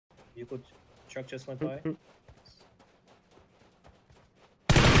Vehicle truck just went by.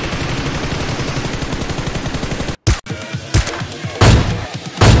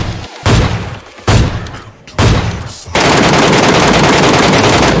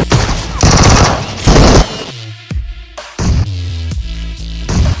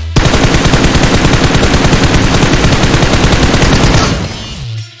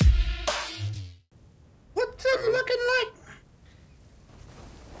 What's it looking like?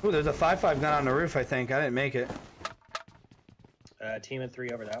 Ooh, there's a 5.5 gun on the roof, I think. I didn't make it. Team of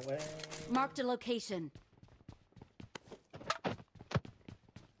 3 over that way. Marked a location. I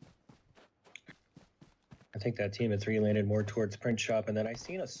think that team of 3 landed more towards print shop, and then I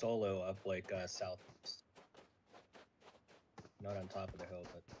seen a solo up like south. Not on top of the hill,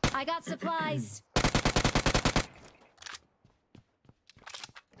 but I got supplies.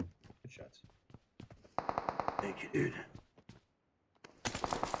 good shots. Thank you, dude.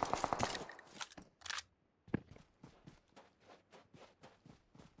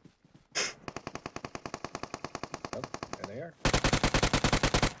 Oh, there they are.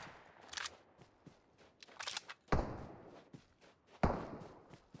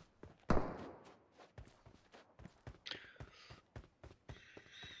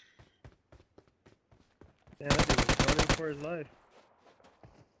 Yeah, that dude was running for his life.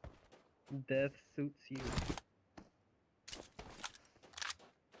 Death suits you.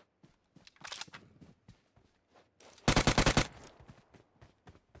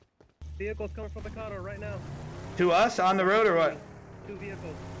 Vehicles coming from the Cotto right now. To us on the road or what? 2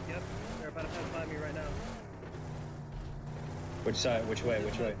 vehicles. Yep. They're about to pass by me right now. Which side? Which way?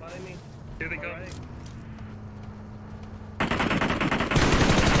 Which way? Behind me. Here they go. Right.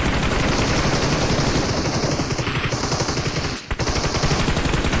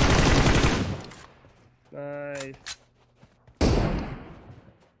 Nice.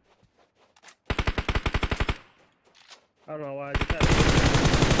 I don't know why I just had to go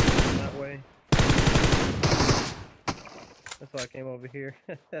that way. That's why I came over here.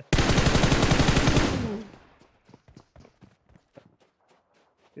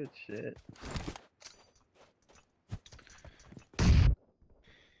 Good shit.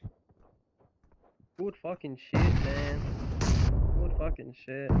 Good fucking shit, man. Good fucking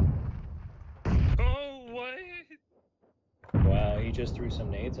shit. Oh, what? Wow, he just threw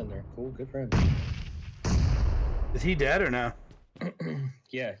some nades in there. Cool, good for him. Is he dead or no?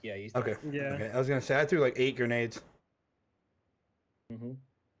 Yeah, he's Okay. Yeah. Okay. I was gonna say I threw like 8 grenades.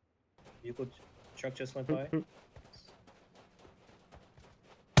 Vehicle truck just went by. You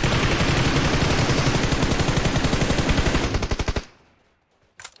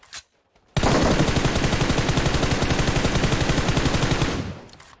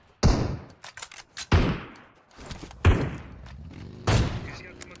see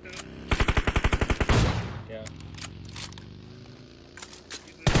how they looked at him? Yeah.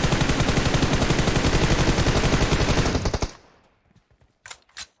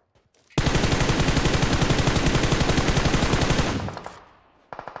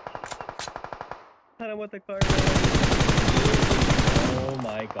 I don't want the car. Oh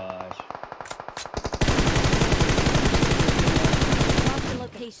my gosh. Marked a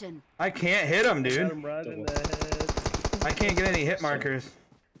location. I can't hit him, Got dude. him right in the head. I can't get any hit markers.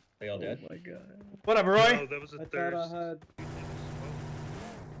 They all dead? Oh my god. What up, No, Roy? that was a I third. thought I had.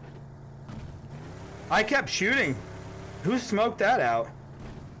 I kept shooting. Who smoked that out?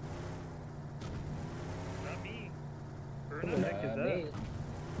 Not me. Who the heck is that? Me.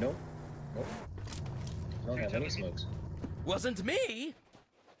 Nope. Nope. I don't have any telling me? smokes. Wasn't me.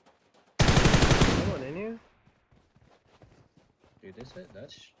 Someone in here? Dude, that's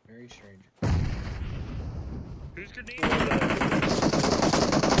very strange. Who's grenade?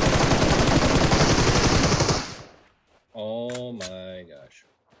 Oh my gosh.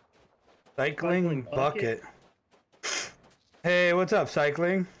 Cycling Cycling bucket. Hey, what's up,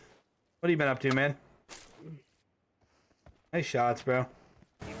 cycling? What have you been up to, man? Nice shots, bro.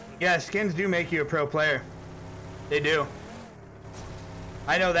 Yeah, skins do make you a pro player. They do.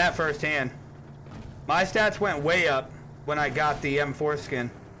 I know that firsthand. My stats went way up when I got the M4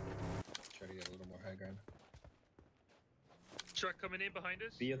 skin. Try to get a little more high ground. Truck coming in behind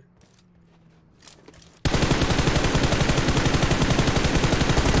us. Vehicle.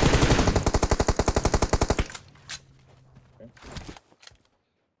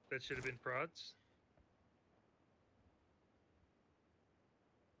 That should have been Prodd's.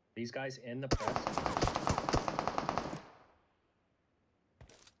 These guys in the press.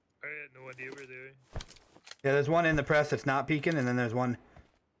 I had no idea where they were. Yeah, there's one in the press that's not peeking, and then there's one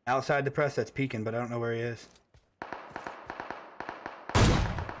outside the press that's peeking, but I don't know where he is.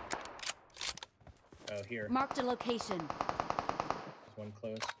 out here. Marked a location. There's one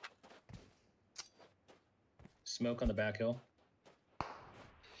close. Smoke on the back hill.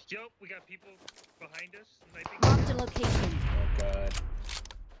 Yo, we got people behind us sniping. Marked a location. Oh god.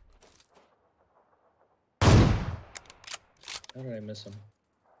 How did I miss him?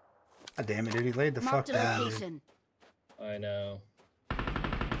 God damn it, dude. He laid the Marked fuck a down. Dude. location. I know.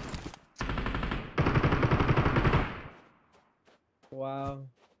 Wow.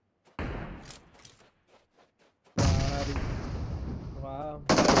 Wow.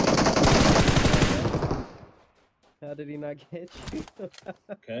 How did he not get you?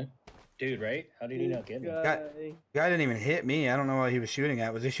 Okay. Dude, right? How did he not get me? Guy didn't even hit me. I don't know what he was shooting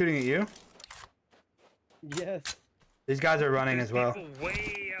at. Was he shooting at you? Yes. These guys are running as well. People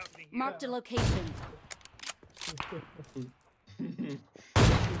way out in the Marked a location.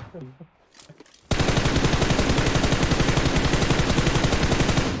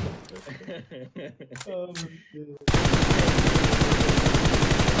 Oh, shit.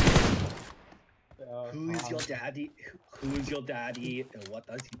 Who's your daddy? Who's your daddy? And what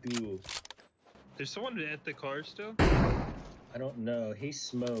does he do? There's someone at the car still. I don't know. He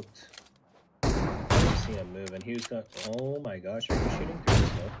smoked. I didn't see him moving. He was going. Oh my gosh! Are you shooting through the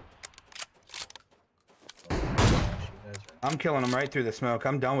smoke? Oh my gosh! You guys are. I'm killing them right through the smoke.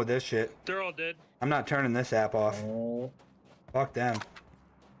 I'm done with this shit. They're all dead. I'm not turning this app off. Oh. Fuck them.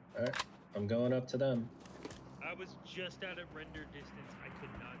 All right. I'm going up to them. I was just out of render distance. I could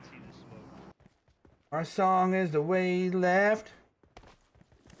not see the smoke. Our song is the way he left.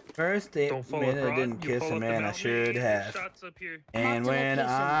 First day, Don't follow man, I Prodd. didn't You kiss follow a up the man I mountain, should have. Shots up here. And Marked a when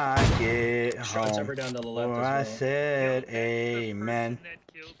location. I get Shots home, over down to the left or as I well. said Yo, that's the amen, person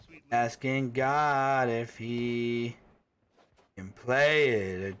that killed Sweet Lou. asking God if he can play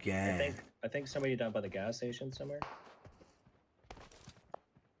it again. I think somebody down by the gas station somewhere.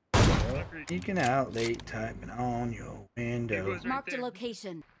 Agreed. Sneaking out late, typing on your window. Right Marked a there.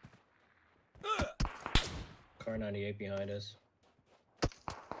 location. Car 98 behind us.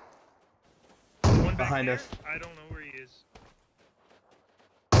 One back Behind there? us. I don't know where he is.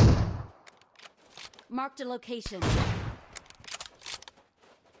 Marked a location.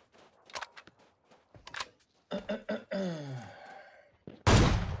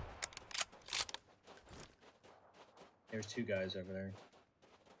 There's two guys over there.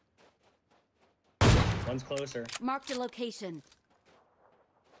 One's closer. Marked a location.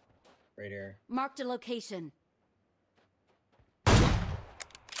 Right here. Marked a location.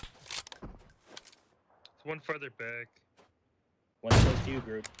 It's one further back. One's close to you,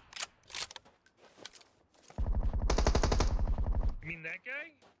 group. You mean that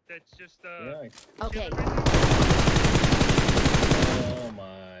guy? That's just Yeah. Okay. Oh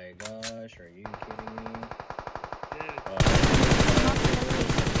my gosh, are you kidding me? Yeah. Oh, Marked a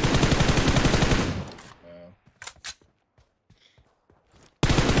location. wow.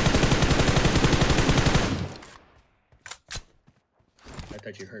 I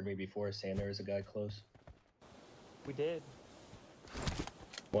thought you heard me before saying there was a guy close. We did.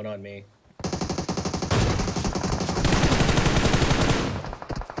 One on me.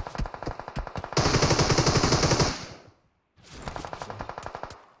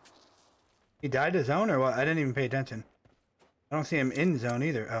 He died to zone or what? I didn't even pay attention. I don't see him in zone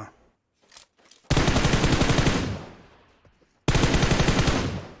either. Oh.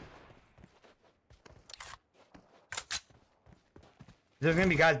 There's gonna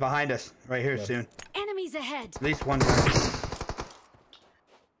be guys behind us right here Yep. soon. Enemies ahead. At least one guy.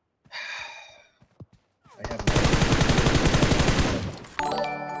 I have no.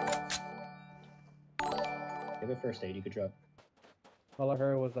 Give it first aid, you could drop. All I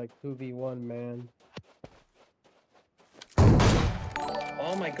heard was like 2v1, man.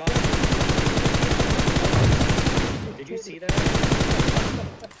 Oh my god! Did you see that?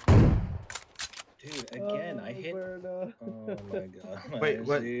 Dude, again, I hit. Berna. Oh my god. Wait,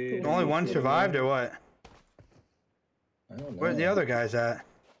 what? dude. Only one survived or what? I don't know. Where's the other guys at?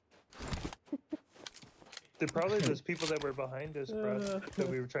 They're probably those people that were behind us, Prodd, that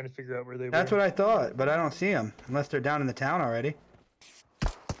we were trying to figure out where they That's were. what I thought, but I don't see them unless they're down in the town already.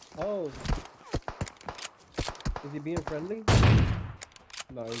 Oh. Is he being friendly?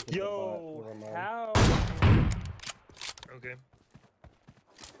 No, he's just a bot. Never mind. how? Okay.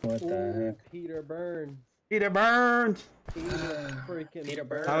 What the Ooh, heck? Peter Burns. Peter Burns! Peter freaking Peter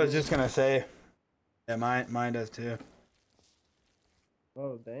Burns. I was just gonna say. Yeah, mine does too.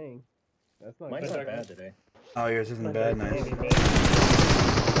 Oh, dang. That's not Mine's good. not bad today. Oh, yours isn't bad. Nice.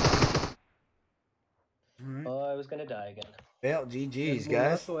 Alright. Oh, I was gonna die again. Well, GG's, Muy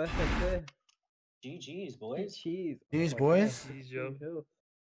guys. Mazo SSC. GG's, boys. Cheese. Jeez, my boys. God. Jeez, yo. Kills.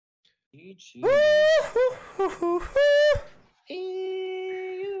 GG.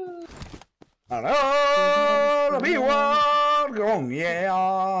 Hello, be one,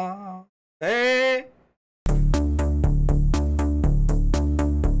 yeah. Hey.